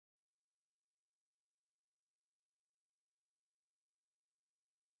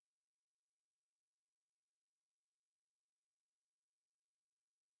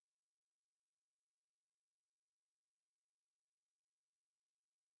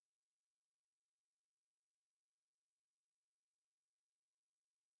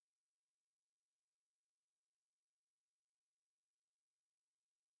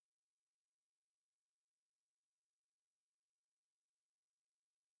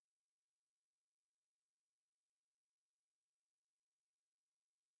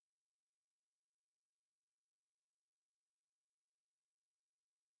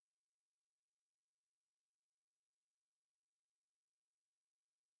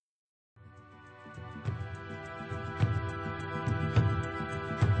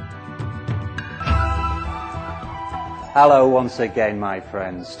Hello once again, my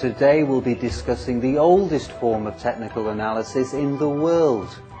friends. Today we'll be discussing the oldest form of technical analysis in the world,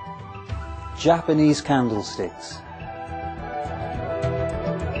 Japanese candlesticks.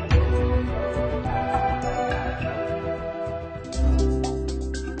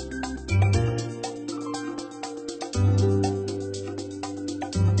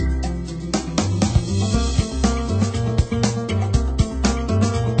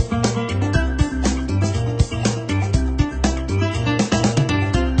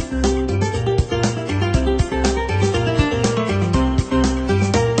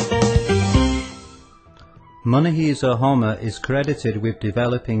 Munehisa Homma is credited with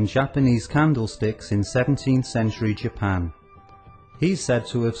developing Japanese candlesticks in 17th century Japan. He's said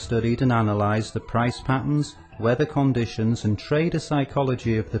to have studied and analysed the price patterns, weather conditions and trader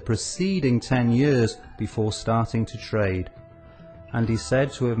psychology of the preceding 10 years before starting to trade, and he's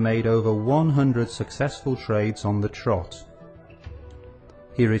said to have made over 100 successful trades on the trot.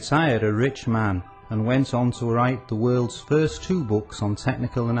 He retired a rich man and went on to write the world's first 2 books on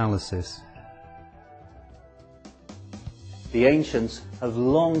technical analysis. The ancients have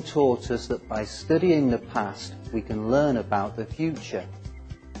long taught us that by studying the past we can learn about the future,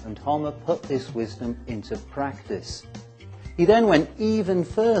 and Homma put this wisdom into practice. He then went even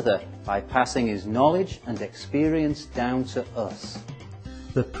further by passing his knowledge and experience down to us.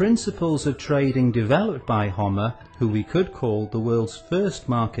 The principles of trading developed by Homma, who we could call the world's first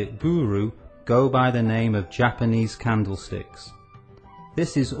market guru, go by the name of Japanese candlesticks.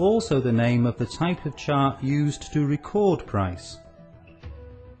 This is also the name of the type of chart used to record price.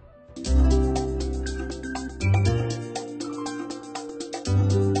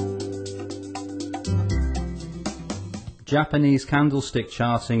 Japanese candlestick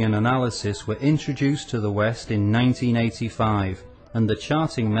charting and analysis were introduced to the West in 1985, and the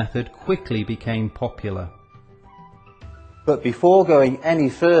charting method quickly became popular. But before going any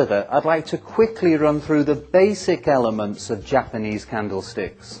further, I'd like to quickly run through the basic elements of Japanese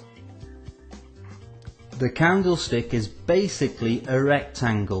candlesticks. The candlestick is basically a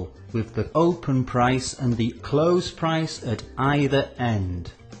rectangle with the open price and the close price at either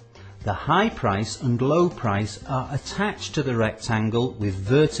end. The high price and low price are attached to the rectangle with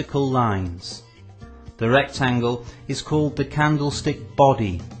vertical lines. The rectangle is called the candlestick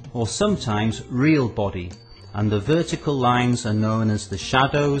body, or sometimes real body, and the vertical lines are known as the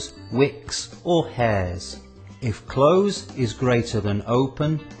shadows, wicks or hairs. If close is greater than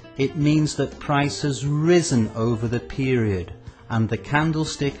open, it means that price has risen over the period and the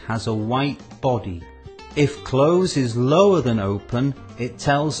candlestick has a white body. If close is lower than open, it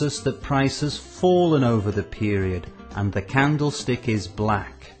tells us that price has fallen over the period and the candlestick is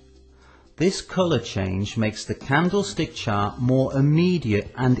black. This colour change makes the candlestick chart more immediate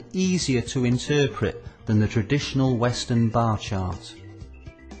and easier to interpret than the traditional Western bar chart.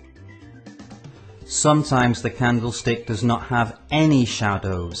 Sometimes the candlestick does not have any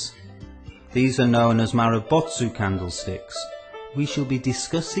shadows. These are known as marabotsu candlesticks. We shall be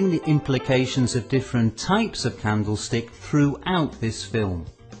discussing the implications of different types of candlestick throughout this film.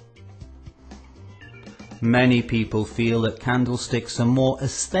 Many people feel that candlesticks are more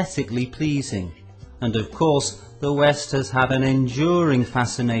aesthetically pleasing, and of course the West has had an enduring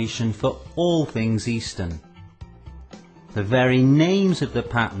fascination for all things Eastern. The very names of the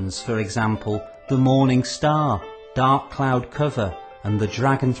patterns, for example, the morning star, dark cloud cover and the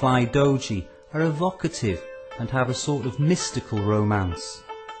dragonfly doji, are evocative and have a sort of mystical romance.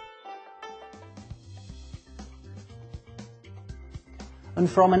 And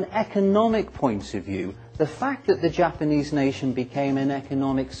from an economic point of view, the fact that the Japanese nation became an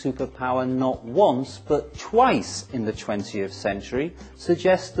economic superpower not once but twice in the 20th century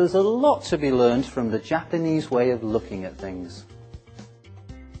suggests there's a lot to be learned from the Japanese way of looking at things.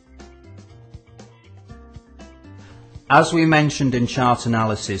 As we mentioned in Chart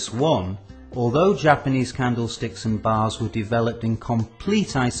Analysis 1, although Japanese candlesticks and bars were developed in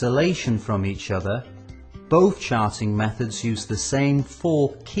complete isolation from each other, both charting methods use the same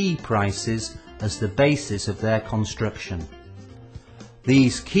 4 key prices as the basis of their construction.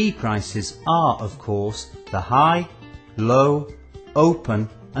 These key prices are, of course, the high, low, open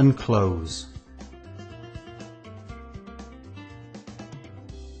and close.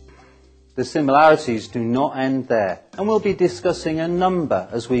 The similarities do not end there, and we'll be discussing a number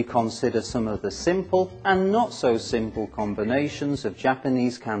as we consider some of the simple and not so simple combinations of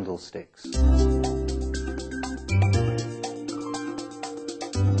Japanese candlesticks.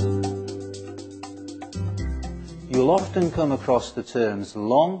 You'll often come across the terms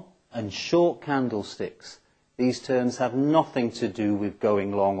long and short candlesticks. These terms have nothing to do with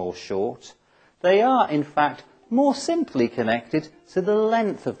going long or short. They are, in fact, more simply connected to the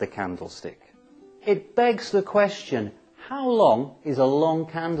length of the candlestick. It begs the question, how long is a long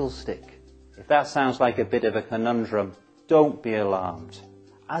candlestick? If that sounds like a bit of a conundrum, don't be alarmed.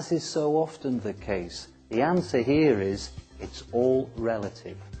 As is so often the case, the answer here is, it's all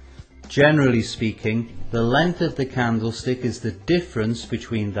relative. Generally speaking, the length of the candlestick is the difference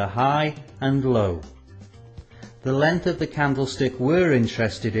between the high and low. The length of the candlestick we're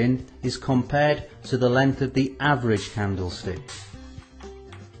interested in is compared to the length of the average candlestick.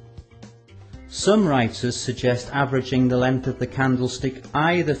 Some writers suggest averaging the length of the candlestick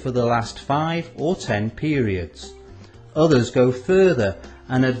either for the last 5 or 10 periods. Others go further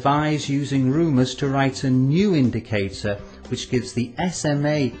and advise using rumours to write a new indicator which gives the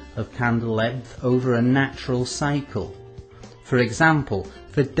SMA of candle length over a natural cycle. For example,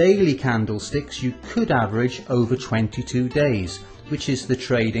 for daily candlesticks you could average over 22 days, which is the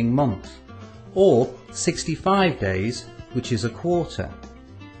trading month, or 65 days, which is a quarter.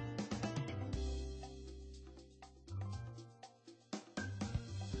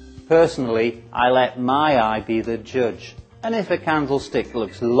 Personally, I let my eye be the judge, and if a candlestick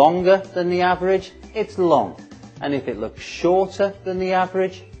looks longer than the average, it's long, and if it looks shorter than the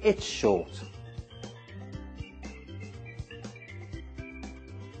average, it's short.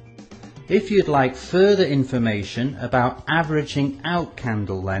 If you'd like further information about averaging out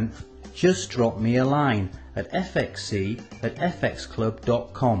candle length, just drop me a line at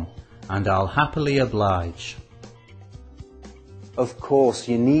fxc@fxclub.com and I'll happily oblige. Of course,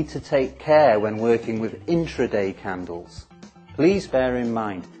 you need to take care when working with intraday candles. Please bear in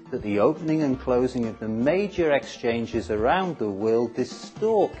mind that the opening and closing of the major exchanges around the world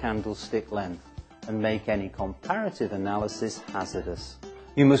distort candlestick length and make any comparative analysis hazardous.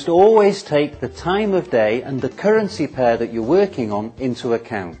 You must always take the time of day and the currency pair that you're working on into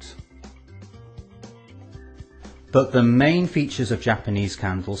account. But the main features of Japanese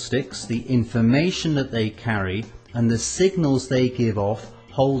candlesticks, the information that they carry and the signals they give off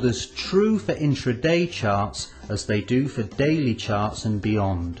hold as true for intraday charts as they do for daily charts and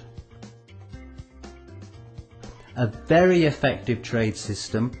beyond. A very effective trade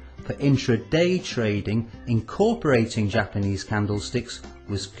system for intraday trading incorporating Japanese candlesticks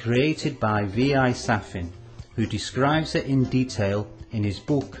was created by V.I. Safin, who describes it in detail in his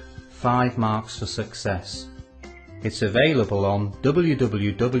book 5 Marks for Success. It's available on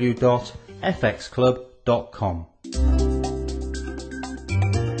www.fxclub.com.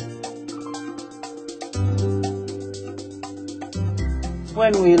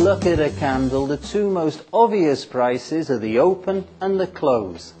 When we look at a candle, the two most obvious prices are the open and the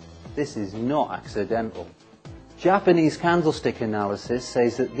close. This is not accidental. Japanese candlestick analysis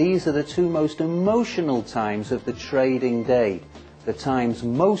says that these are the two most emotional times of the trading day, the times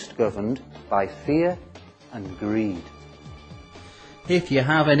most governed by fear and greed. If you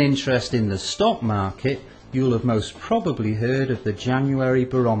have an interest in the stock market, you'll have most probably heard of the January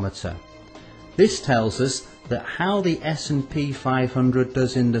barometer. This tells us that how the S&P 500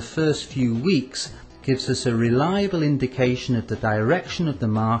 does in the first few weeks gives us a reliable indication of the direction of the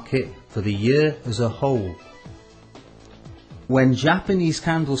market for the year as a whole. When Japanese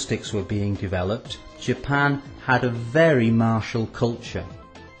candlesticks were being developed, Japan had a very martial culture.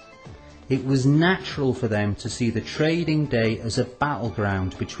 It was natural for them to see the trading day as a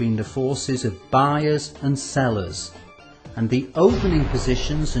battleground between the forces of buyers and sellers, and the opening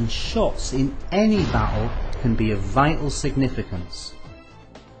positions and shots in any battle can be of vital significance.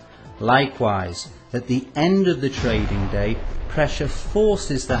 Likewise, at the end of the trading day, pressure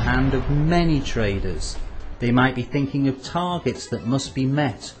forces the hand of many traders. They might be thinking of targets that must be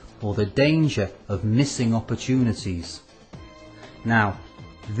met or the danger of missing opportunities. Now,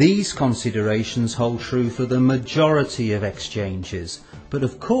 these considerations hold true for the majority of exchanges, but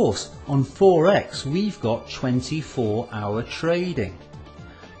of course on Forex we've got 24-hour trading.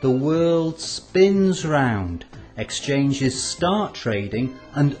 The world spins round, exchanges start trading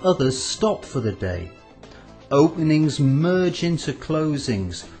and others stop for the day. Openings merge into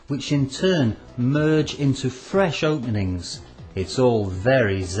closings, which in turn merge into fresh openings. It's all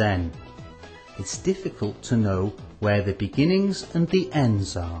very zen. It's difficult to know where the beginnings and the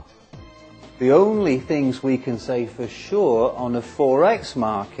ends are. The only things we can say for sure on a Forex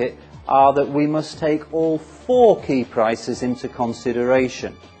market are that we must take all 4 key prices into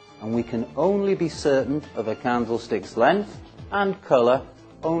consideration, and we can only be certain of a candlestick's length and colour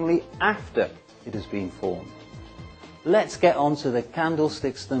only after it has been formed. Let's get on to the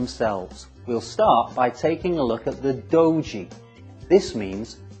candlesticks themselves. We'll start by taking a look at the doji. This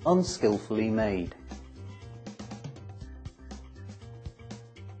means unskillfully made.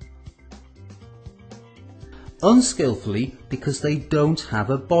 unskillfully because they don't have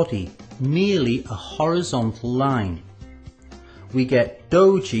a body, merely a horizontal line. We get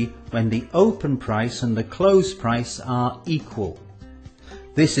doji when the open price and the close price are equal.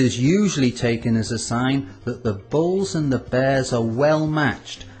 This is usually taken as a sign that the bulls and the bears are well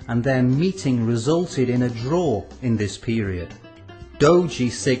matched and their meeting resulted in a draw in this period. Doji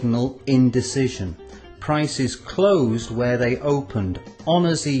signal indecision. Prices closed where they opened, on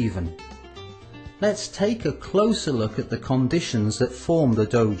as even. Let's take a closer look at the conditions that form the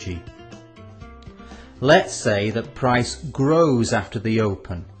doji. Let's say that price grows after the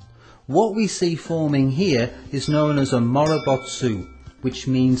open. What we see forming here is known as a morobotsu, which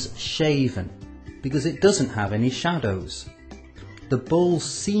means shaven, because it doesn't have any shadows. The bulls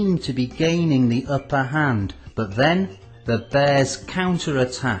seem to be gaining the upper hand, but then the bears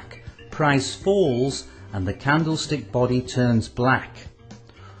counter-attack, price falls and the candlestick body turns black.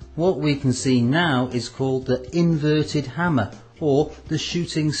 What we can see now is called the inverted hammer or the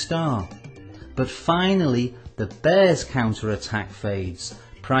shooting star. But finally the bears counter-attack fades,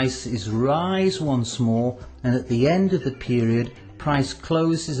 prices rise once more, and at the end of the period price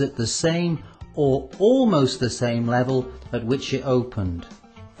closes at the same or almost the same level at which it opened.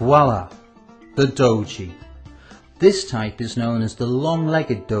 Voila! The doji. This type is known as the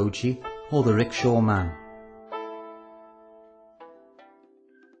long-legged doji or the rickshaw man.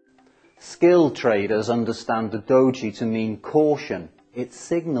 Skilled traders understand the doji to mean caution. It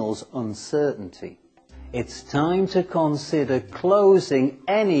signals uncertainty. It's time to consider closing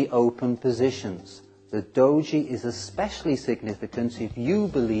any open positions. The doji is especially significant if you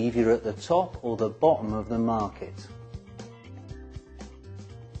believe you're at the top or the bottom of the market.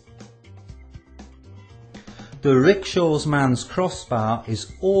 The rickshaw man's crossbar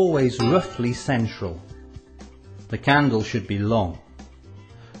is always roughly central. The candle should be long.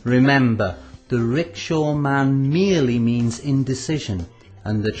 Remember, the rickshaw man merely means indecision,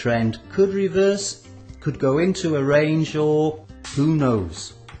 and the trend could reverse, could go into a range, or who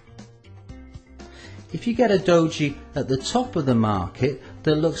knows. If you get a doji at the top of the market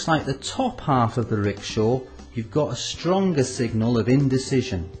that looks like the top half of the rickshaw, you've got a stronger signal of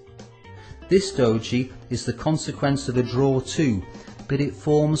indecision. This doji is the consequence of a draw too, but it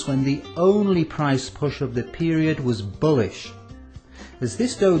forms when the only price push of the period was bullish. As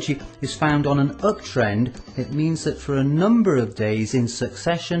this doji is found on an uptrend, it means that for a number of days in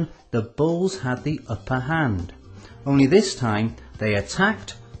succession the bulls had the upper hand. Only this time they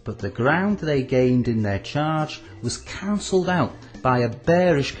attacked, but the ground they gained in their charge was cancelled out by a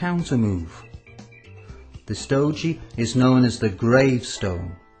bearish counter move. This doji is known as the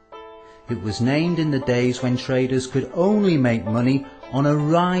gravestone. It was named in the days when traders could only make money on a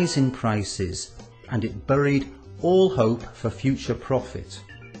rise in prices, and it buried all hope for future profit.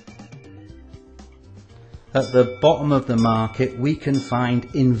 At the bottom of the market we can find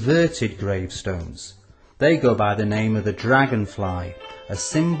inverted gravestones. They go by the name of the dragonfly, a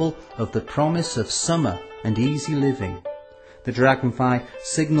symbol of the promise of summer and easy living. The dragonfly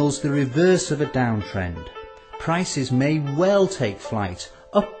signals the reverse of a downtrend. Prices may well take flight,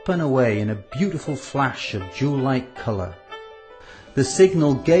 up and away in a beautiful flash of jewel-like colour. The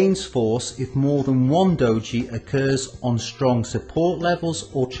signal gains force if more than one doji occurs on strong support levels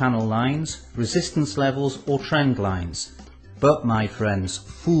or channel lines, resistance levels or trend lines. But my friends,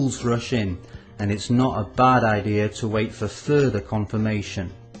 fools rush in, and it's not a bad idea to wait for further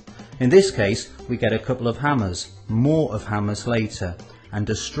confirmation. In this case we get a couple of hammers, more of hammers later, and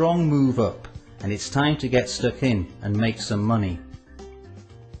a strong move up, and it's time to get stuck in and make some money.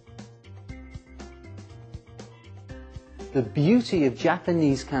 The beauty of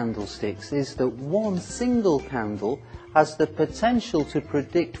Japanese candlesticks is that one single candle has the potential to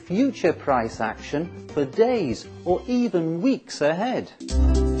predict future price action for days or even weeks ahead.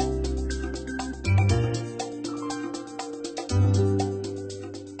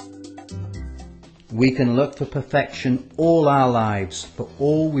 We can look for perfection all our lives, but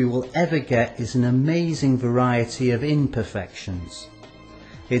all we will ever get is an amazing variety of imperfections.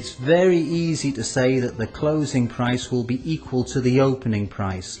 It's very easy to say that the closing price will be equal to the opening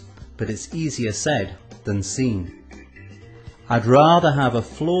price, but it's easier said than seen. I'd rather have a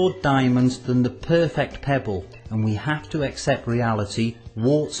flawed diamond than the perfect pebble, and we have to accept reality,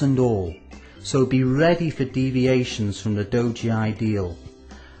 warts and all. So be ready for deviations from the doji ideal.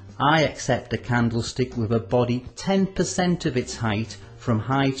 I accept a candlestick with a body 10% of its height from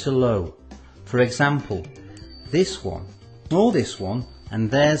high to low. For example, this one, or this one, and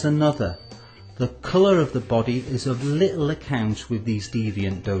there's another. The colour of the body is of little account with these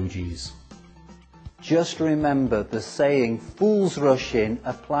deviant dojis. Just remember the saying "fools rush in"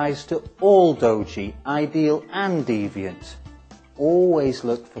 applies to all doji, ideal and deviant. Always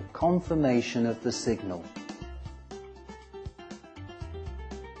look for confirmation of the signal.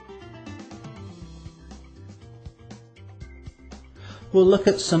 We'll look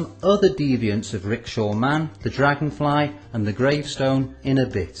at some other deviants of Rickshaw Man, the Dragonfly and the Gravestone in a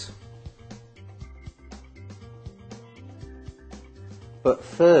bit. But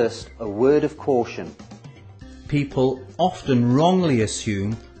first, a word of caution. People often wrongly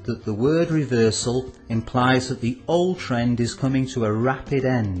assume that the word reversal implies that the old trend is coming to a rapid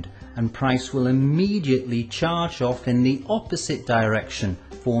end and price will immediately charge off in the opposite direction,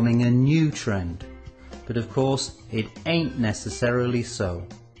 forming a new trend. But of course, it ain't necessarily so.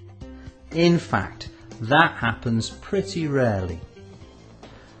 In fact, that happens pretty rarely.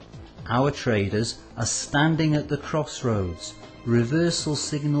 Our traders are standing at the crossroads. Reversal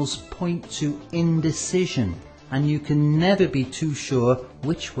signals point to indecision, and you can never be too sure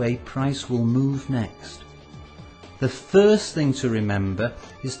which way price will move next. The first thing to remember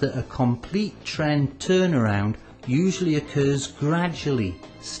is that a complete trend turnaround usually occurs gradually,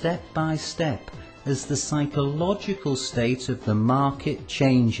 step by step, as the psychological state of the market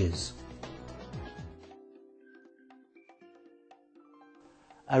changes.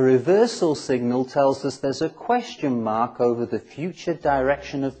 A reversal signal tells us there's a question mark over the future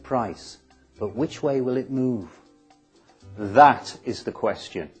direction of price, but which way will it move? That is the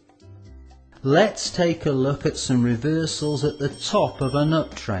question. Let's take a look at some reversals at the top of an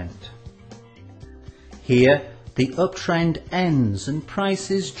uptrend. Here, the uptrend ends and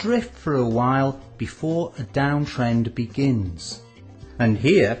prices drift for a while before a downtrend begins. And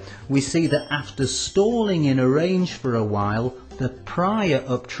here we see that after stalling in a range for a while, the prior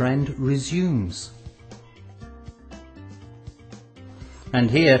uptrend resumes.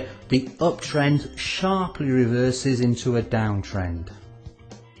 And here the uptrend sharply reverses into a downtrend.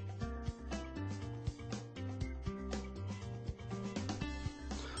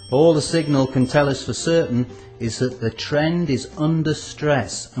 All the signal can tell us for certain is that the trend is under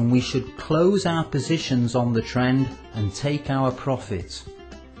stress and we should close our positions on the trend and take our profit.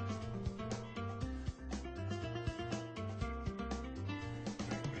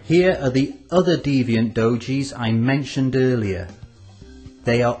 Here are the other deviant dojis I mentioned earlier.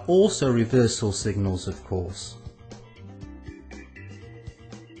 They are also reversal signals, of course.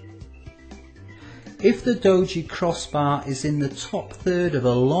 If the doji crossbar is in the top third of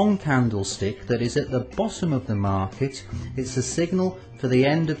a long candlestick that is at the bottom of the market, it's a signal for the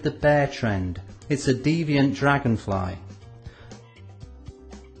end of the bear trend. It's a deviant dragonfly.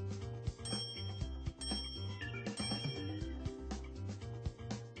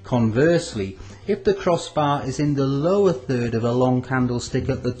 Conversely, if the crossbar is in the lower third of a long candlestick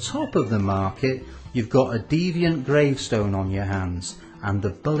at the top of the market, you've got a deviant gravestone on your hands, and the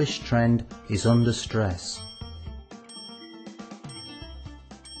bullish trend is under stress.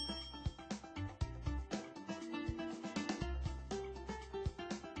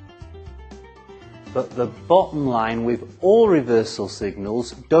 But the bottom line with all reversal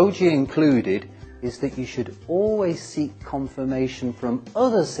signals, doji included, is that you should always seek confirmation from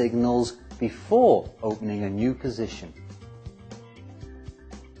other signals before opening a new position.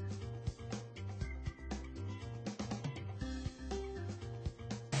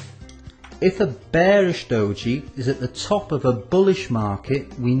 If a bearish doji is at the top of a bullish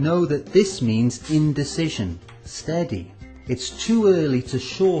market, we know that this means indecision, steady. It's too early to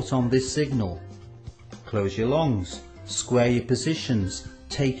short on this signal. Close your longs, square your positions,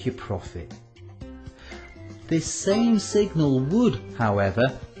 take your profit. This same signal would,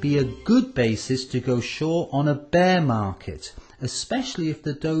 however, be a good basis to go short on a bear market, especially if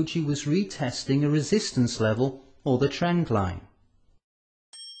the doji was retesting a resistance level or the trend line.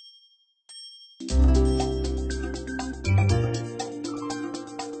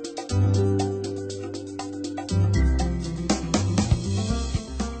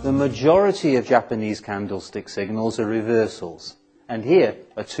 The majority of Japanese candlestick signals are reversals, and here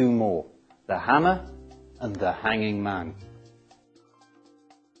are two more, the hammer and the hanging man.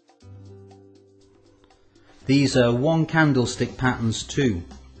 These are one candlestick patterns too.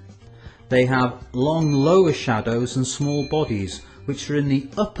 They have long lower shadows and small bodies, which are in the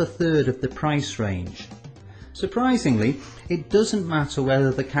upper third of the price range. Surprisingly, it doesn't matter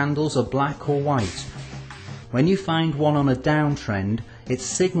whether the candles are black or white. When you find one on a downtrend, it's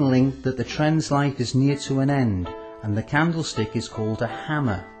signalling that the trend's life is near to an end, and the candlestick is called a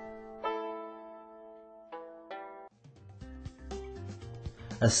hammer.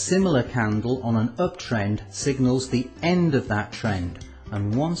 A similar candle on an uptrend signals the end of that trend,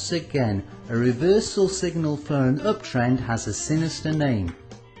 And once again, a reversal signal for an uptrend has a sinister name.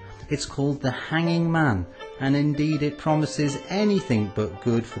 It's called the hanging man, and indeed it promises anything but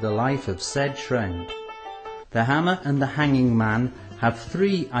good for the life of said trend. The hammer and the hanging man have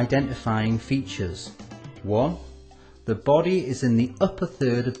three identifying features. 1. The body is in the upper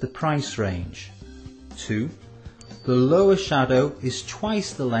third of the price range. 2. The lower shadow is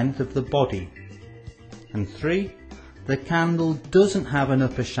twice the length of the body. And 3. The candle doesn't have an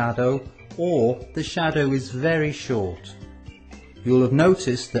upper shadow, or the shadow is very short. You'll have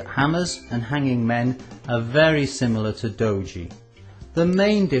noticed that hammers and hanging men are very similar to doji. The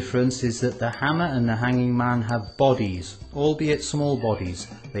main difference is that the hammer and the hanging man have bodies, albeit small bodies.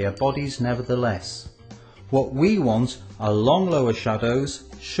 They are bodies nevertheless. What we want are long lower shadows,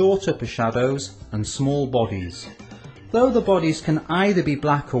 short upper shadows and small bodies. Though the bodies can either be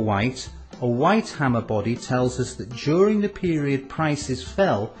black or white, a white hammer body tells us that during the period prices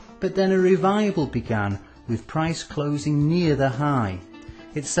fell, but then a revival began with price closing near the high.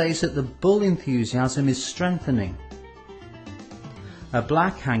 It says that the bull enthusiasm is strengthening. A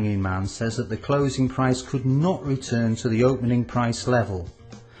black hanging man says that the closing price could not return to the opening price level.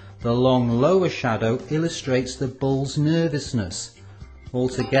 The long lower shadow illustrates the bull's nervousness.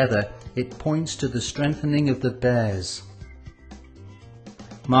 Altogether, it points to the strengthening of the bears.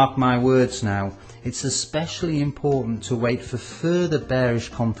 Mark my words now, it's especially important to wait for further bearish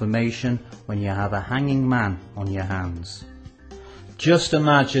confirmation when you have a hanging man on your hands. Just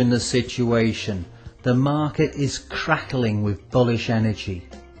imagine the situation. The market is crackling with bullish energy.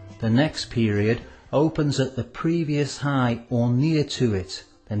 The next period opens at the previous high or near to it,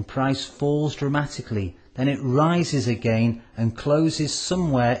 then price falls dramatically, then it rises again and closes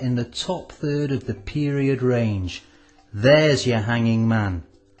somewhere in the top third of the period range. There's your hanging man.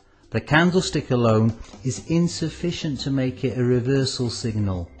 The candlestick alone is insufficient to make it a reversal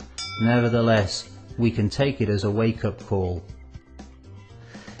signal. Nevertheless, we can take it as a wake-up call.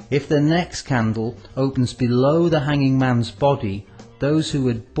 If the next candle opens below the hanging man's body, those who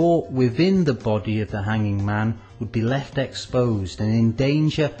had bought within the body of the hanging man would be left exposed and in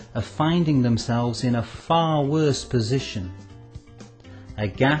danger of finding themselves in a far worse position. A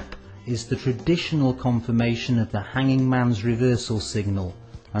gap is the traditional confirmation of the hanging man's reversal signal,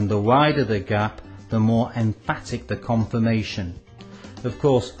 and the wider the gap, the more emphatic the confirmation. Of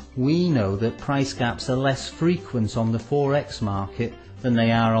course, we know that price gaps are less frequent on the Forex market than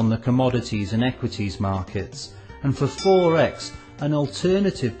they are on the commodities and equities markets, and for Forex, an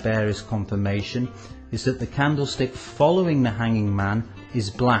alternative bearish confirmation is that the candlestick following the hanging man is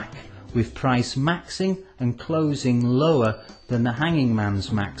black, with price maxing and closing lower than the hanging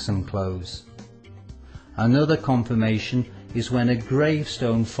man's max and close. Another confirmation is when a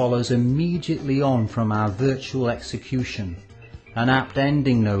gravestone follows immediately on from our virtual execution, an apt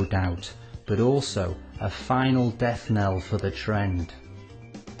ending no doubt, but also a final death knell for the trend.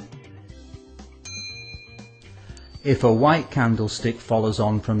 If a white candlestick follows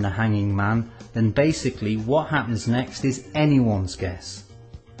on from the hanging man, then basically what happens next is anyone's guess.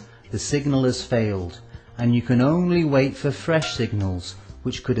 The signal has failed, and you can only wait for fresh signals,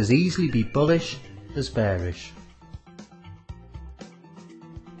 which could as easily be bullish as bearish.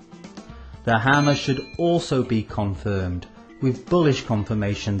 The hammer should also be confirmed, with bullish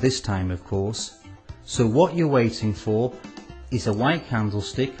confirmation this time of course. So what you're waiting for is a white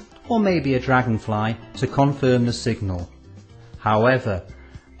candlestick or maybe a dragonfly to confirm the signal. However,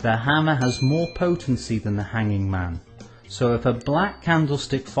 the hammer has more potency than the hanging man. So if a black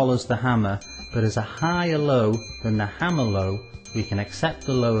candlestick follows the hammer but has a higher low than the hammer low, we can accept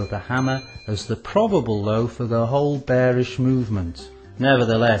the low of the hammer as the probable low for the whole bearish movement.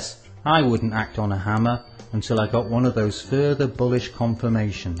 Nevertheless, I wouldn't act on a hammer until I got one of those further bullish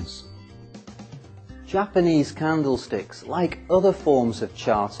confirmations. Japanese candlesticks, like other forms of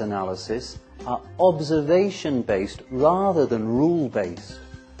chart analysis, are observation-based rather than rule-based.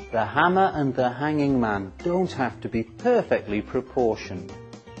 The hammer and the hanging man don't have to be perfectly proportioned.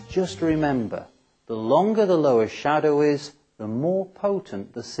 Just remember, the longer the lower shadow is, the more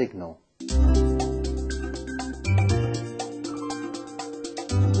potent the signal.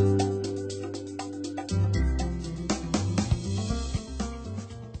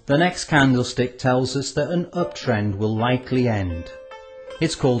 The next candlestick tells us that an uptrend will likely end.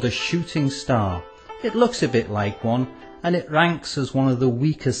 It's called a shooting star. It looks a bit like one, and it ranks as one of the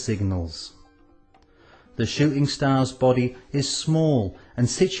weaker signals. The shooting star's body is small and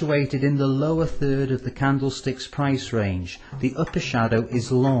situated in the lower third of the candlestick's price range. The upper shadow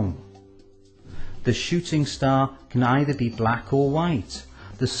is long. The shooting star can either be black or white.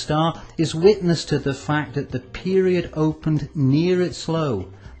 the star is witness to the fact that the period opened near its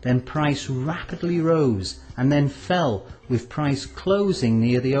low, then price rapidly rose and then fell with price closing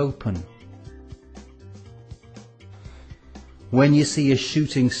near the open. When you see a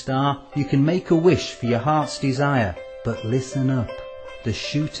shooting star, you can make a wish for your heart's desire, but listen up. The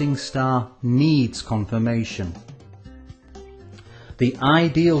shooting star needs confirmation. The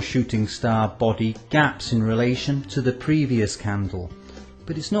ideal shooting star body gaps in relation to the previous candle,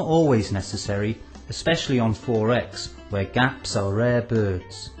 but it's not always necessary, especially on 4x, where gaps are rare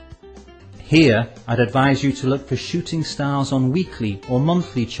birds. Here, I'd advise you to look for shooting stars on weekly or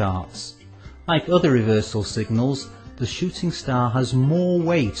monthly charts. Like other reversal signals, the shooting star has more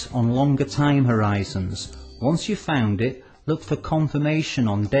weight on longer time horizons. Once you've found it, look for confirmation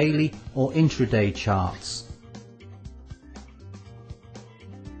on daily or intraday charts.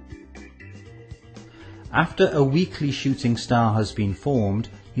 After a weekly shooting star has been formed,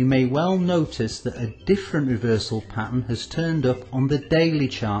 you may well notice that a different reversal pattern has turned up on the daily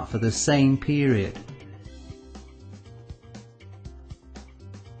chart for the same period.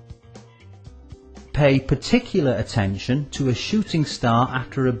 Pay particular attention to a shooting star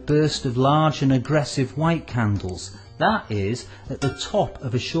after a burst of large and aggressive white candles, that is, at the top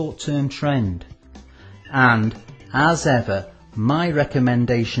of a short-term trend. And, as ever, my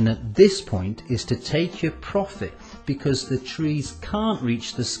recommendation at this point is to take your profit, because the trees can't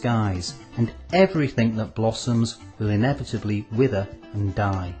reach the skies and everything that blossoms will inevitably wither and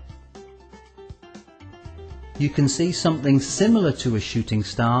die. You can see something similar to a shooting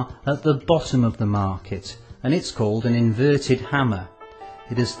star at the bottom of the market, and it's called an inverted hammer.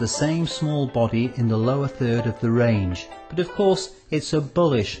 It is the same small body in the lower third of the range, but of course it's a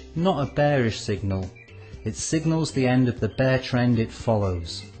bullish, not a bearish signal. It signals the end of the bear trend it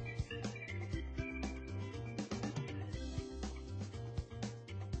follows.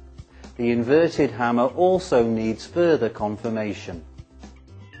 The inverted hammer also needs further confirmation.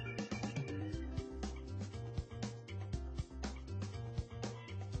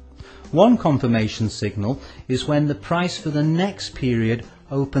 One confirmation signal is when the price for the next period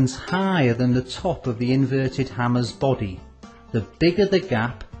opens higher than the top of the inverted hammer's body. The bigger the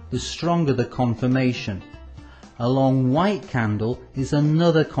gap, the stronger the confirmation. A long white candle is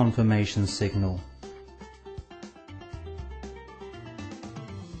another confirmation signal.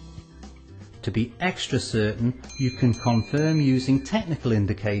 To be extra certain, you can confirm using technical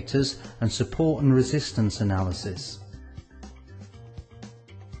indicators and support and resistance analysis.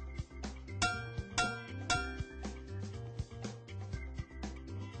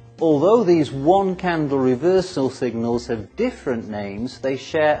 Although these one-candle reversal signals have different names, they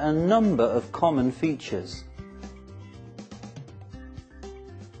share a number of common features.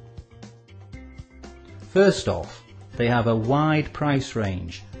 First off, they have a wide price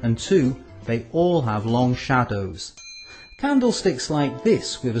range, and two, they all have long shadows. Candlesticks like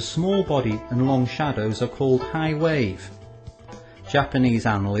this with a small body and long shadows are called high wave. Japanese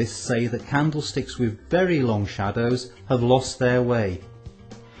analysts say that candlesticks with very long shadows have lost their way.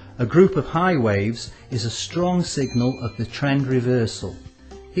 A group of high waves is a strong signal of the trend reversal.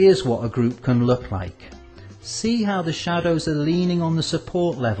 Here's what a group can look like. See how the shadows are leaning on the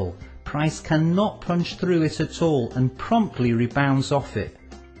support level. Price cannot punch through it at all and promptly rebounds off it.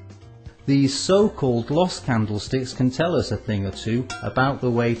 These so-called lost candlesticks can tell us a thing or two about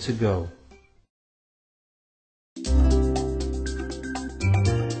the way to go.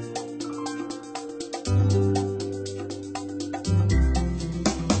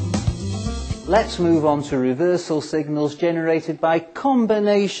 Let's move on to reversal signals generated by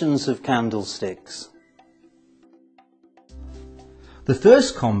combinations of candlesticks. The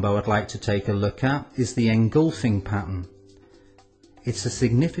first combo I'd like to take a look at is the engulfing pattern. It's a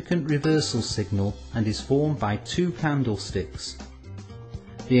significant reversal signal and is formed by two candlesticks.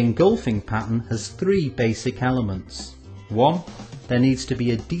 The engulfing pattern has three basic elements. 1. There needs to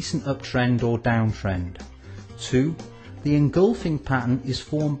be a decent uptrend or downtrend. 2. The engulfing pattern is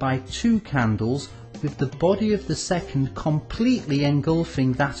formed by two candles with the body of the second completely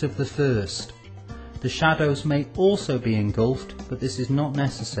engulfing that of the first. The shadows may also be engulfed, but this is not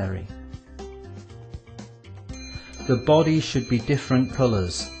necessary. The body should be different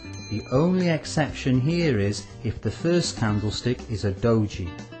colours. The only exception here is if the first candlestick is a doji.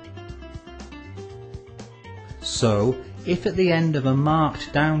 So, if at the end of a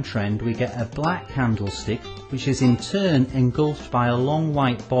marked downtrend we get a black candlestick, which is in turn engulfed by a long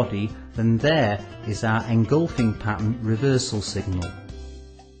white body, then there is our engulfing pattern reversal signal.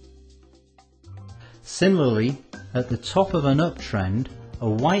 Similarly, at the top of an uptrend, a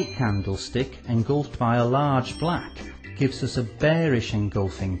white candlestick engulfed by a large black gives us a bearish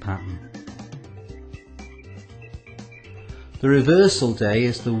engulfing pattern. The reversal day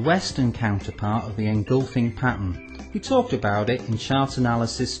is the western counterpart of the engulfing pattern. We talked about it in chart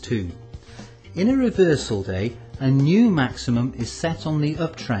analysis 2. In a reversal day, a new maximum is set on the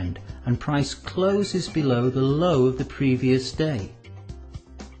uptrend and price closes below the low of the previous day.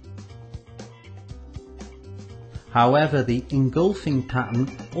 However, the engulfing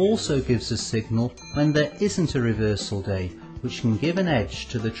pattern also gives a signal when there isn't a reversal day, which can give an edge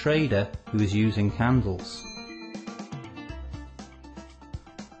to the trader who is using candles.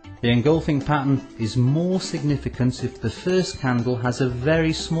 The engulfing pattern is more significant if the first candle has a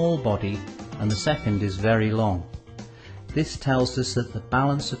very small body and the second is very long. This tells us that the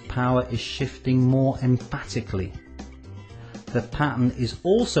balance of power is shifting more emphatically. The pattern is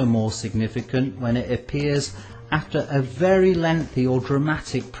also more significant when it appears after a very lengthy or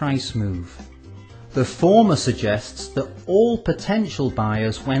dramatic price move. The former suggests that all potential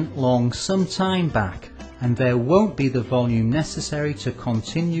buyers went long some time back and there won't be the volume necessary to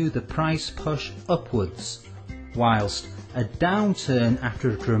continue the price push upwards, whilst a downturn after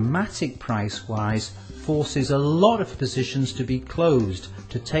a dramatic price rise forces a lot of positions to be closed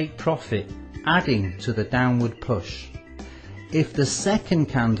to take profit, adding to the downward push. If the second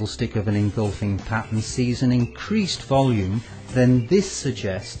candlestick of an engulfing pattern sees an increased volume, then this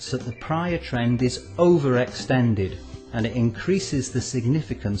suggests that the prior trend is overextended and it increases the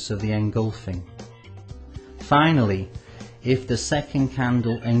significance of the engulfing. Finally, if the second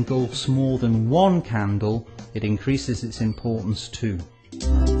candle engulfs more than one candle, it increases its importance too.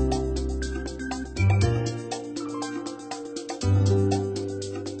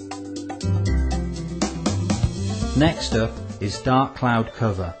 Next up is dark cloud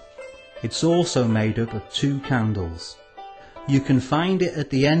cover. It's also made up of two candles. You can find it at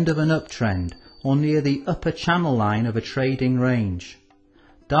the end of an uptrend or near the upper channel line of a trading range.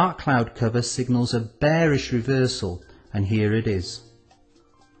 Dark cloud cover signals a bearish reversal, and here it is.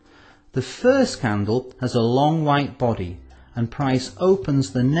 The first candle has a long white body and price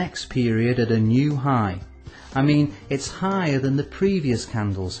opens the next period at a new high. I mean, it's higher than the previous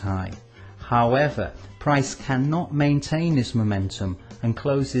candle's high. However, price cannot maintain this momentum and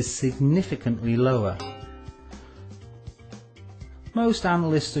closes significantly lower. Most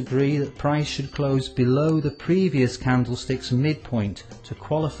analysts agree that price should close below the previous candlestick's midpoint to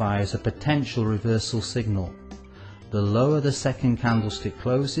qualify as a potential reversal signal. The lower the second candlestick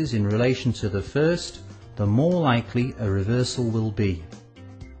closes in relation to the first, the more likely a reversal will be.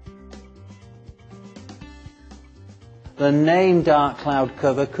 The name dark cloud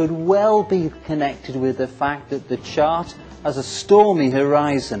cover could well be connected with the fact that the chart has a stormy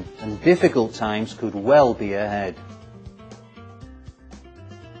horizon and difficult times could well be ahead.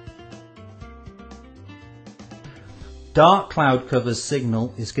 Dark cloud cover's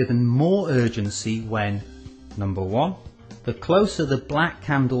signal is given more urgency when, number 1, the closer the black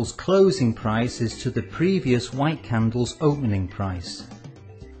candle's closing price is to the previous white candle's opening price.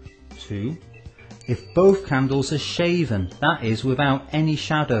 2, if both candles are shaven, that is without any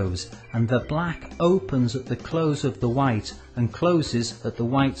shadows, and the black opens at the close of the white and closes at the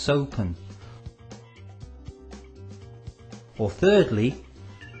white's open. Or thirdly,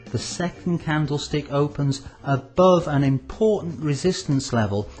 the second candlestick opens above an important resistance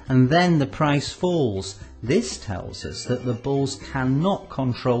level and then the price falls. This tells us that the bulls cannot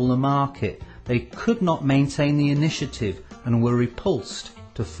control the market. They could not maintain the initiative and were repulsed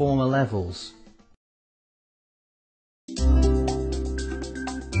to former levels.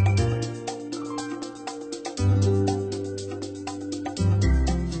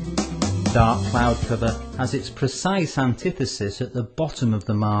 Dark cloud cover has its precise antithesis at the bottom of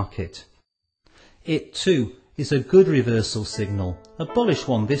the market. It too is a good reversal signal, a bullish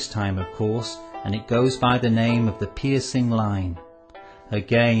one this time of course, and it goes by the name of the piercing line.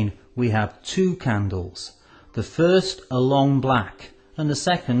 Again we have two candles, the first a long black and the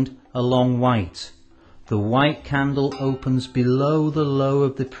second a long white. The white candle opens below the low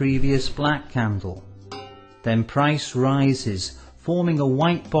of the previous black candle. Then price rises, forming a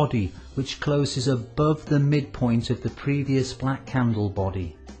white body which closes above the midpoint of the previous black candle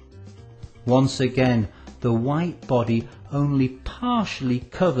body. Once again, the white body only partially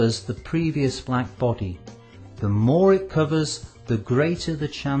covers the previous black body. The more it covers, the greater the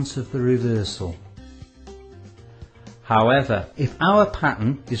chance of the reversal. However, if our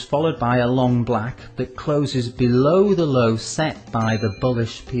pattern is followed by a long black that closes below the low set by the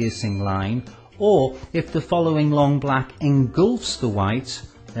bullish piercing line, or if the following long black engulfs the white,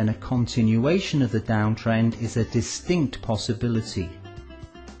 then a continuation of the downtrend is a distinct possibility.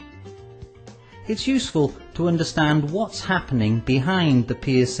 It's useful to to understand what's happening behind the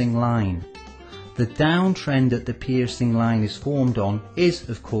piercing line. The downtrend that the piercing line is formed on is,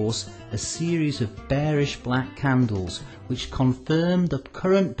 of course, a series of bearish black candles which confirm the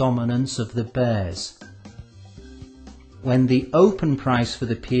current dominance of the bears. When the open price for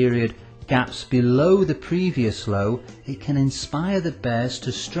the period gaps below the previous low, it can inspire the bears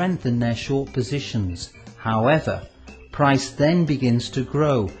to strengthen their short positions. However, price then begins to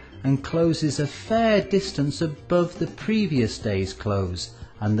grow and closes a fair distance above the previous day's close,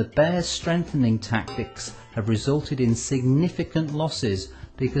 and the bears' strengthening tactics have resulted in significant losses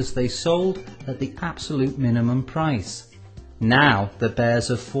because they sold at the absolute minimum price. Now the bears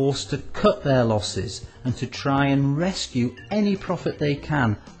are forced to cut their losses and to try and rescue any profit they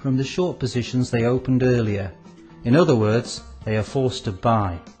can from the short positions they opened earlier. In other words, they are forced to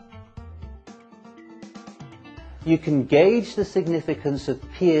buy. You can gauge the significance of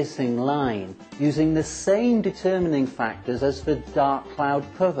piercing line using the same determining factors as for dark cloud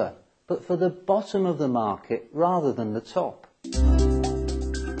cover, but for the bottom of the market rather than the top.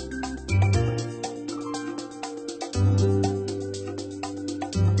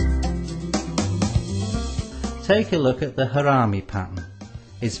 Take a look at the harami pattern.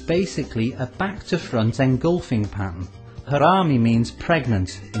 It's basically a back to front engulfing pattern. Harami means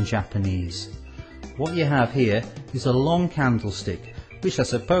pregnant in Japanese. What you have here is a long candlestick, which I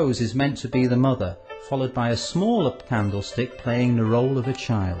suppose is meant to be the mother, followed by a smaller candlestick playing the role of a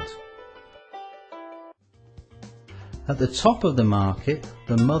child. At the top of the market,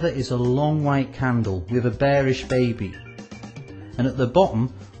 the mother is a long white candle with a bearish baby. And at the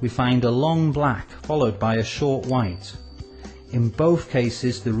bottom, we find a long black followed by a short white. In both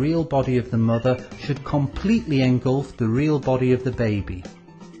cases, the real body of the mother should completely engulf the real body of the baby.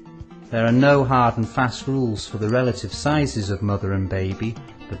 There are no hard and fast rules for the relative sizes of mother and baby,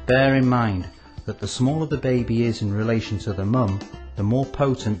 but bear in mind that the smaller the baby is in relation to the mum, the more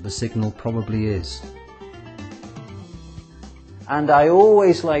potent the signal probably is. And I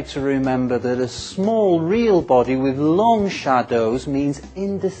always like to remember that a small real body with long shadows means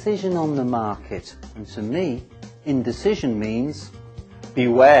indecision on the market. And to me, indecision means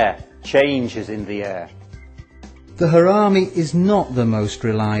beware, change is in the air. The harami is not the most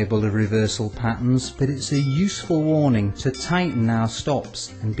reliable of reversal patterns, but it's a useful warning to tighten our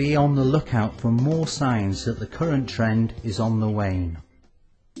stops and be on the lookout for more signs that the current trend is on the wane.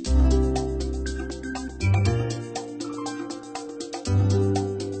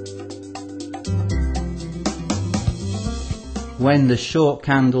 When the short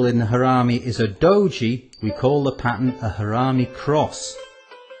candle in the harami is a doji, we call the pattern a harami cross.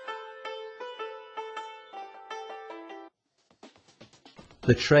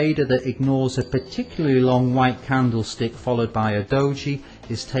 The trader that ignores a particularly long white candlestick followed by a doji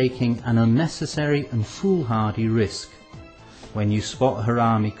is taking an unnecessary and foolhardy risk. When you spot a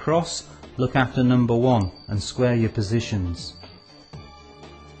harami cross, look after number 1 and square your positions.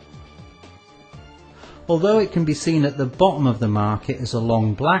 Although it can be seen at the bottom of the market as a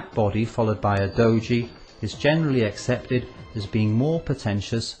long black body followed by a doji, it's generally accepted as being more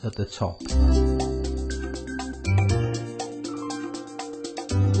pretentious at the top.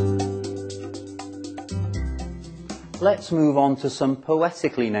 Let's move on to some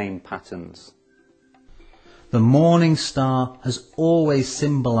poetically named patterns. The morning star has always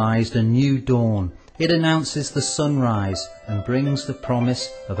symbolized a new dawn. It announces the sunrise and brings the promise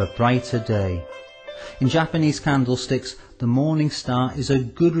of a brighter day. In Japanese candlesticks, the morning star is a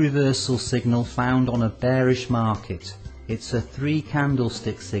good reversal signal found on a bearish market. It's a 3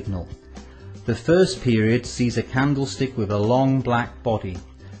 candlestick signal. The first period sees a candlestick with a long black body.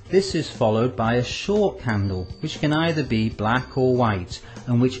 This is followed by a short candle, which can either be black or white,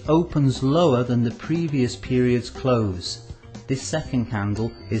 and which opens lower than the previous period's close. This second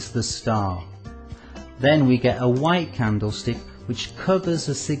candle is the star. Then we get a white candlestick which covers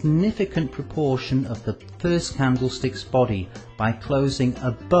a significant proportion of the first candlestick's body by closing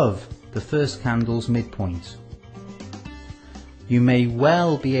above the first candle's midpoint. You may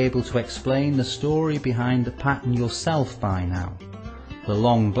well be able to explain the story behind the pattern yourself by now. The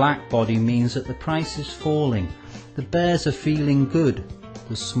long black body means that the price is falling. The bears are feeling good.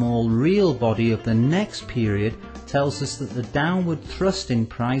 The small real body of the next period tells us that the downward thrust in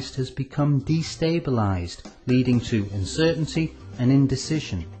price has become destabilized, leading to uncertainty and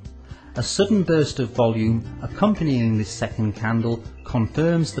indecision. A sudden burst of volume accompanying this second candle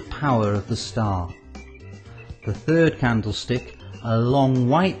confirms the power of the star. The third candlestick, a long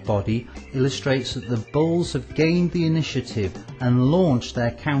white body, illustrates that the bulls have gained the initiative and launched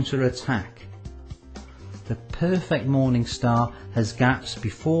their counter-attack. The perfect morning star has gaps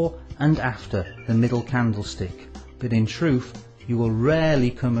before and after the middle candlestick, but in truth you will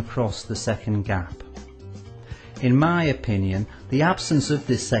rarely come across the second gap. In my opinion, the absence of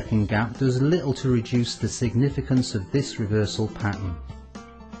this second gap does little to reduce the significance of this reversal pattern.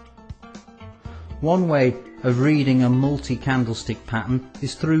 One way of reading a multi-candlestick pattern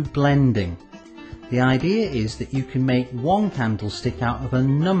is through blending. The idea is that you can make one candlestick out of a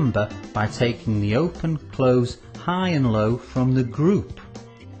number by taking the open, close, high and low from the group.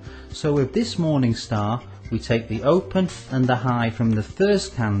 So with this morning star, we take the open and the high from the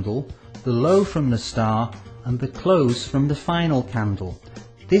first candle, the low from the star, and the close from the final candle.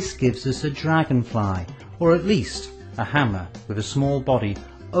 This gives us a dragonfly, or at least a hammer with a small body,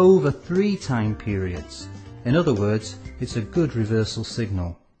 over 3 time periods. In other words, it's a good reversal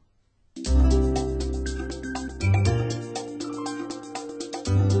signal.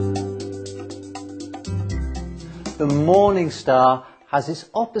 The morning star has its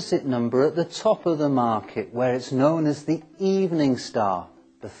opposite number at the top of the market, where it's known as the evening star,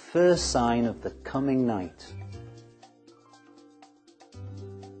 the first sign of the coming night.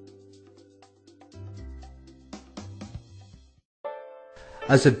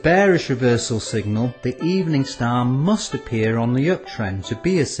 As a bearish reversal signal, the evening star must appear on the uptrend to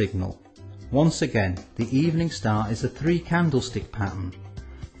be a signal. Once again, the evening star is a 3 candlestick pattern.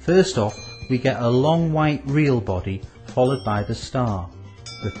 First off, we get a long white real body followed by the star.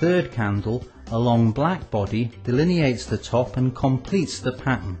 The third candle, a long black body, delineates the top and completes the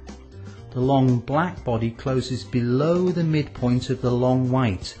pattern. The long black body closes below the midpoint of the long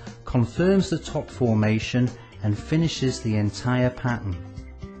white, confirms the top formation and finishes the entire pattern.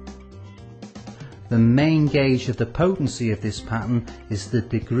 The main gauge of the potency of this pattern is the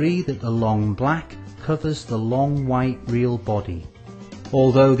degree that the long black covers the long white real body.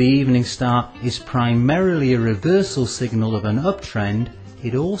 Although the evening star is primarily a reversal signal of an uptrend,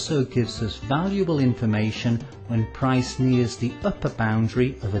 it also gives us valuable information when price nears the upper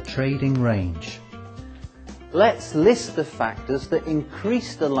boundary of a trading range. Let's list the factors that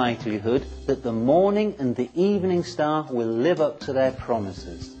increase the likelihood that the morning and the evening star will live up to their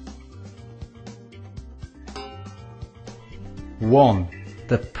promises. 1.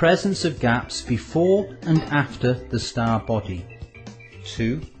 The presence of gaps before and after the star body.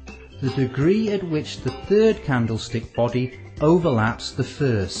 2. The degree at which the third candlestick body overlaps the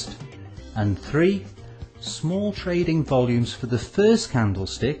first. And 3. Small trading volumes for the first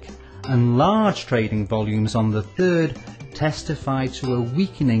candlestick and large trading volumes on the third testify to a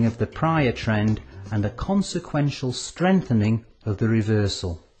weakening of the prior trend and a consequential strengthening of the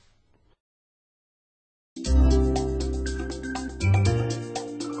reversal.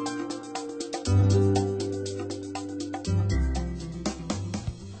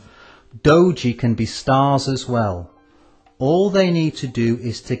 Doji can be stars as well. All they need to do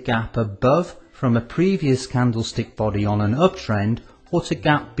is to gap above from a previous candlestick body on an uptrend or to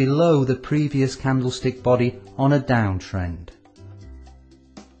gap below the previous candlestick body on a downtrend.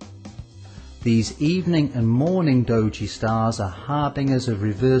 These evening and morning doji stars are harbingers of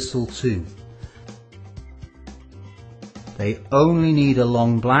reversal too. They only need a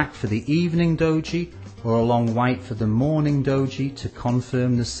long black for the evening doji or a long white for the morning doji to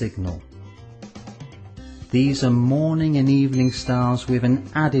confirm the signal. These are morning and evening stars with an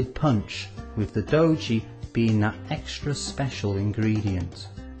added punch, with the doji being that extra special ingredient.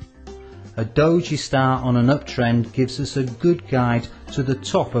 A doji star on an uptrend gives us a good guide to the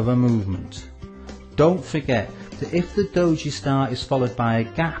top of a movement. Don't forget that if the doji star is followed by a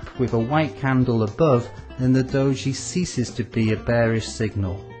gap with a white candle above, then the doji ceases to be a bearish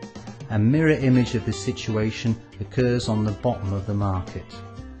signal. A mirror image of this situation occurs on the bottom of the market.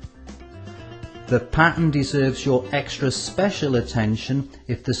 The pattern deserves your extra special attention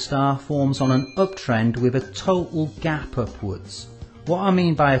if the star forms on an uptrend with a total gap upwards. What I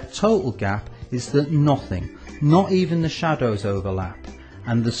mean by a total gap is that nothing, not even the shadows, overlap,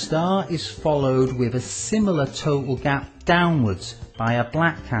 and the star is followed with a similar total gap downwards by a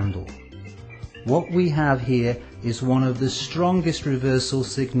black candle. What we have here is one of the strongest reversal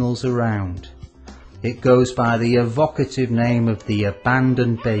signals around. It goes by the evocative name of the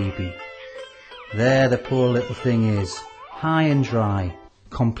abandoned baby. There the poor little thing is, high and dry,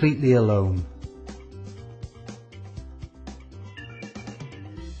 completely alone.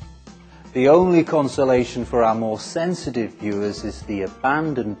 The only consolation for our more sensitive viewers is the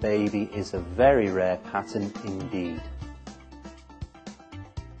abandoned baby is a very rare pattern indeed.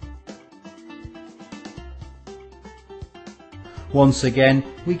 Once again,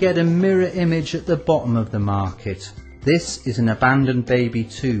 we get a mirror image at the bottom of the market. This is an abandoned baby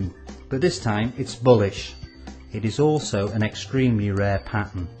too, but this time it's bullish. It is also an extremely rare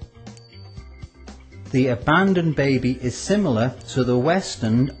pattern. The abandoned baby is similar to the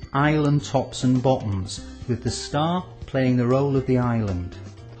western island tops and bottoms, with the star playing the role of the island.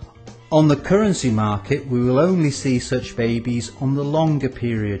 On the currency market, we will only see such babies on the longer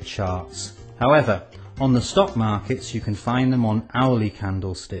period charts. However, on the stock markets you can find them on hourly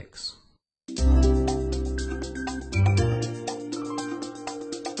candlesticks.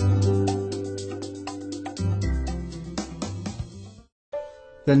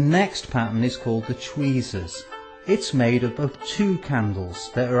 The next pattern is called the tweezers. It's made up of two candles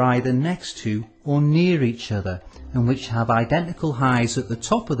that are either next to or near each other, and which have identical highs at the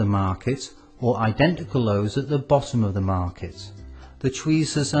top of the market or identical lows at the bottom of the market. The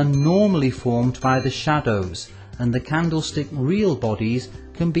tweezers are normally formed by the shadows, and the candlestick real bodies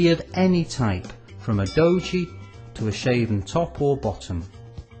can be of any type, from a doji to a shaven top or bottom.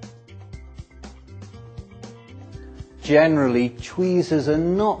 Generally, tweezers are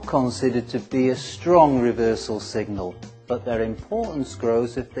not considered to be a strong reversal signal, but their importance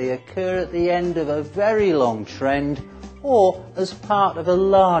grows if they occur at the end of a very long trend or as part of a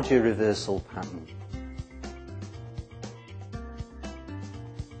larger reversal pattern.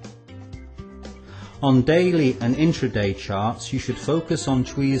 On daily and intraday charts, you should focus on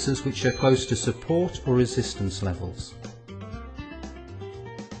tweezers which are close to support or resistance levels.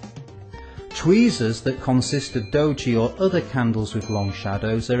 Tweezers that consist of doji or other candles with long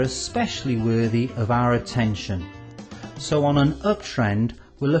shadows are especially worthy of our attention. So on an uptrend,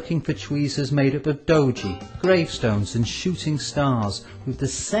 we're looking for tweezers made up of doji, gravestones and shooting stars, with the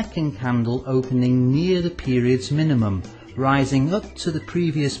second candle opening near the period's minimum, rising up to the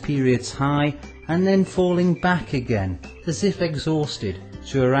previous period's high and then falling back again, as if exhausted,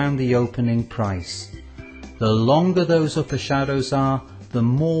 to around the opening price. The longer those upper shadows are, the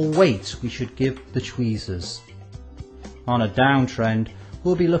more weight we should give the tweezers. On a downtrend,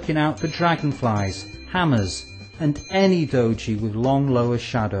 we'll be looking out for dragonflies, hammers, and any doji with long lower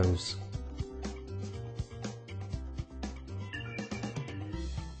shadows.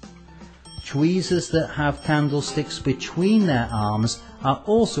 Tweezers that have candlesticks between their arms are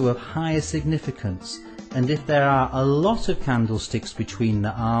also of higher significance, and if there are a lot of candlesticks between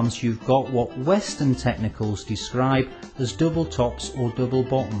the arms, you've got what Western technicals describe as double tops or double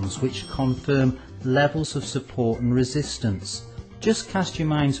bottoms, which confirm levels of support and resistance. Just cast your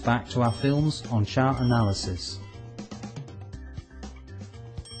minds back to our films on chart analysis.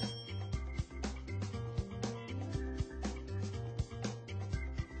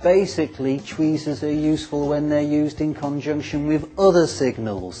 Basically, tweezers are useful when they're used in conjunction with other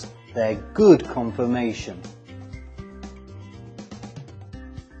signals. They're good confirmation.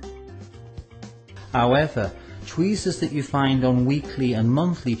 However, tweezers that you find on weekly and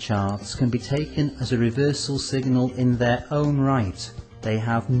monthly charts can be taken as a reversal signal in their own right. They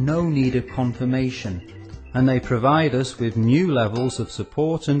have no need of confirmation, and they provide us with new levels of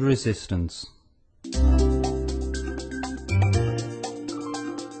support and resistance.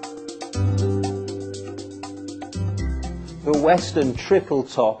 The Western triple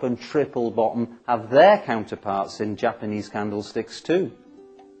top and triple bottom have their counterparts in Japanese candlesticks too.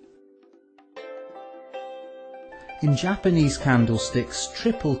 In Japanese candlesticks,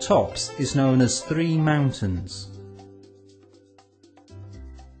 triple tops is known as three mountains.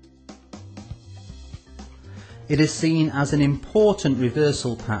 It is seen as an important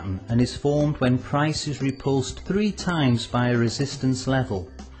reversal pattern and is formed when price is repulsed 3 times by a resistance level.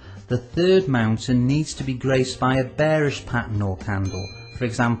 The third mountain needs to be graced by a bearish pattern or candle, for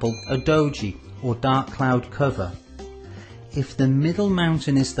example a doji or dark cloud cover. If the middle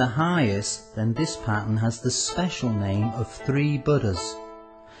mountain is the highest, then this pattern has the special name of 3 Buddhas.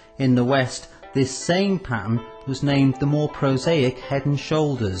 In the West, this same pattern was named the more prosaic head and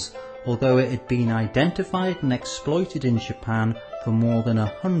shoulders, although it had been identified and exploited in Japan for more than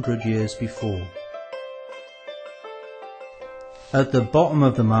 100 years before. At the bottom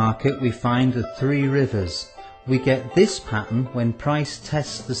of the market we find the 3 rivers. We get this pattern when price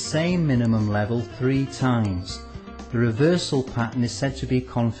tests the same minimum level 3 times. The reversal pattern is said to be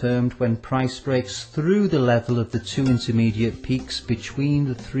confirmed when price breaks through the level of the 2 intermediate peaks between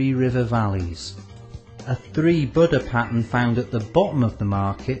the 3 river valleys. A 3 Buddha pattern found at the bottom of the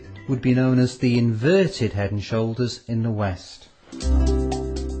market would be known as the inverted head and shoulders in the West.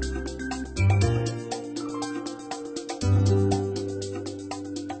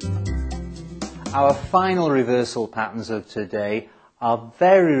 Our final reversal patterns of today are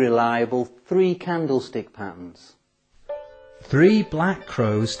very reliable 3 candlestick patterns. 3 black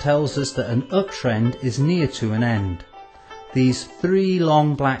crows tells us that an uptrend is near to an end. These 3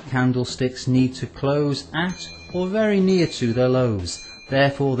 long black candlesticks need to close at or very near to their lows.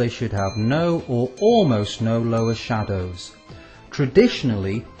 therefore they should have no or almost no lower shadows.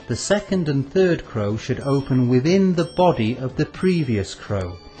 Traditionally, the second and third crow should open within the body of the previous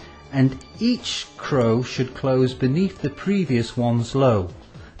crow, and each crow should close beneath the previous one's low.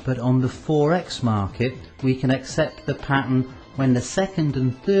 But on the 4x market, we can accept the pattern when the second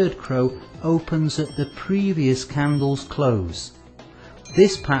and third crow opens at the previous candle's close.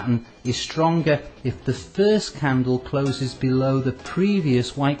 This pattern is stronger if the first candle closes below the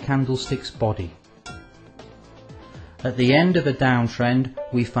previous white candlestick's body. At the end of a downtrend,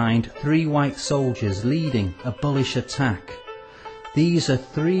 we find 3 white soldiers leading a bullish attack. These are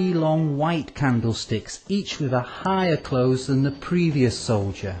 3 long white candlesticks, each with a higher close than the previous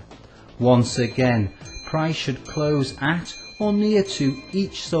soldier. Once again, price should close at or near to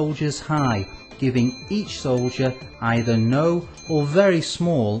each soldier's high, giving each soldier either no or very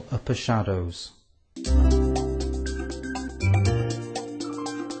small upper shadows.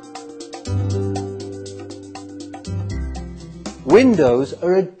 Windows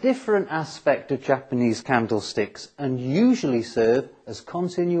are a different aspect of Japanese candlesticks and usually serve as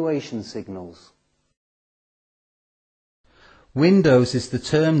continuation signals. Windows is the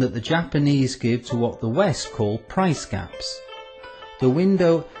term that the Japanese give to what the West call price gaps. The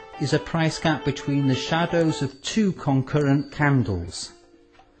window is a price gap between the shadows of 2 concurrent candles.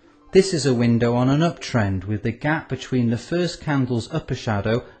 This is a window on an uptrend with the gap between the first candle's upper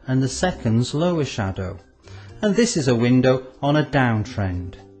shadow and the second's lower shadow. And this is a window on a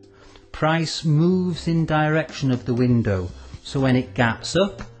downtrend. Price moves in direction of the window, so when it gaps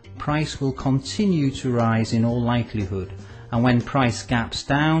up, price will continue to rise in all likelihood, and when price gaps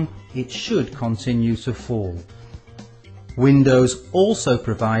down, it should continue to fall. Windows also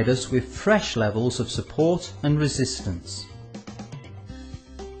provide us with fresh levels of support and resistance.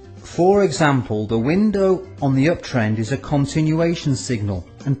 For example, the window on the uptrend is a continuation signal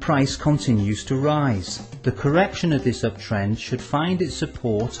and price continues to rise. The correction of this uptrend should find its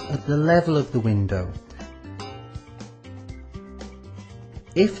support at the level of the window.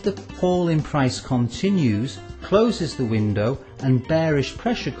 If the fall in price continues, closes the window and bearish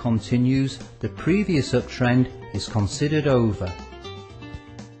pressure continues, the previous uptrend is considered over.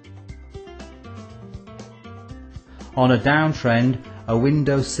 On a downtrend, a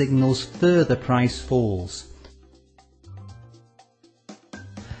window signals further price falls.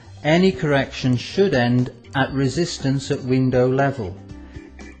 Any correction should end at resistance at window level.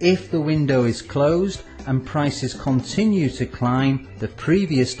 If the window is closed and prices continue to climb, the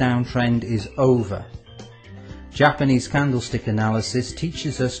previous downtrend is over. Japanese candlestick analysis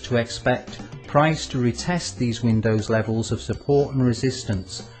teaches us to expect price to retest these windows levels of support and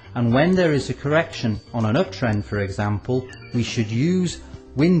resistance, and when there is a correction on an uptrend, for example, we should use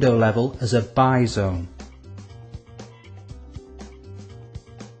window level as a buy zone.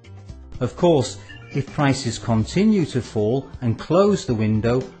 Of course, if prices continue to fall and close the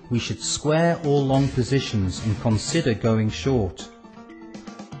window, we should square all long positions and consider going short.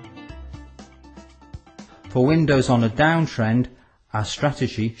 For windows on a downtrend, our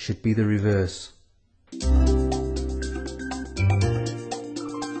strategy should be the reverse.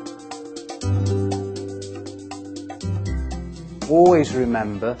 Always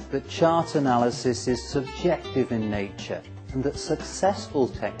remember that chart analysis is subjective in nature and that successful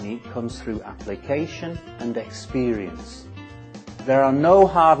technique comes through application and experience. There are no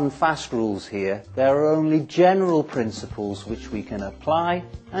hard and fast rules here, there are only general principles which we can apply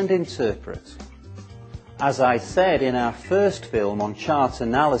and interpret. As I said in our first film on chart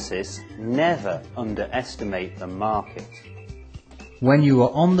analysis, never underestimate the market. When you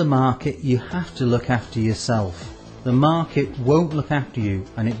are on the market, you have to look after yourself. The market won't look after you,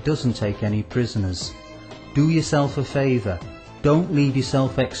 and it doesn't take any prisoners. Do yourself a favour. Don't leave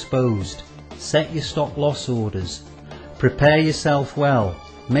yourself exposed. Set your stop loss orders. Prepare yourself well.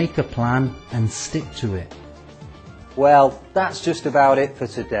 Make a plan and stick to it. Well, that's just about it for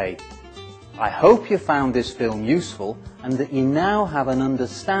today. I hope you found this film useful and that you now have an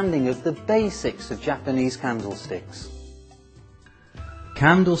understanding of the basics of Japanese candlesticks.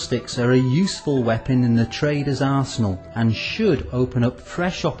 Candlesticks are a useful weapon in the trader's arsenal and should open up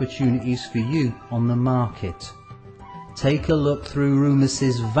fresh opportunities for you on the market. Take a look through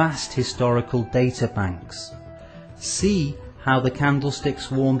Rumus's vast historical data banks. See how the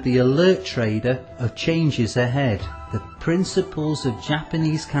candlesticks warned the alert trader of changes ahead. The principles of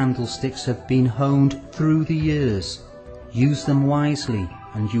Japanese candlesticks have been honed through the years. Use them wisely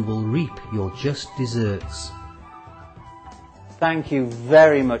and you will reap your just deserts. Thank you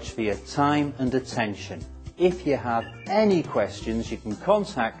very much for your time and attention. if you have any questions, you can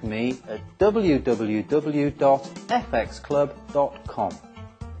contact me at www.fxclub.com.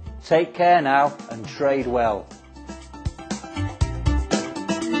 Take care now and trade well.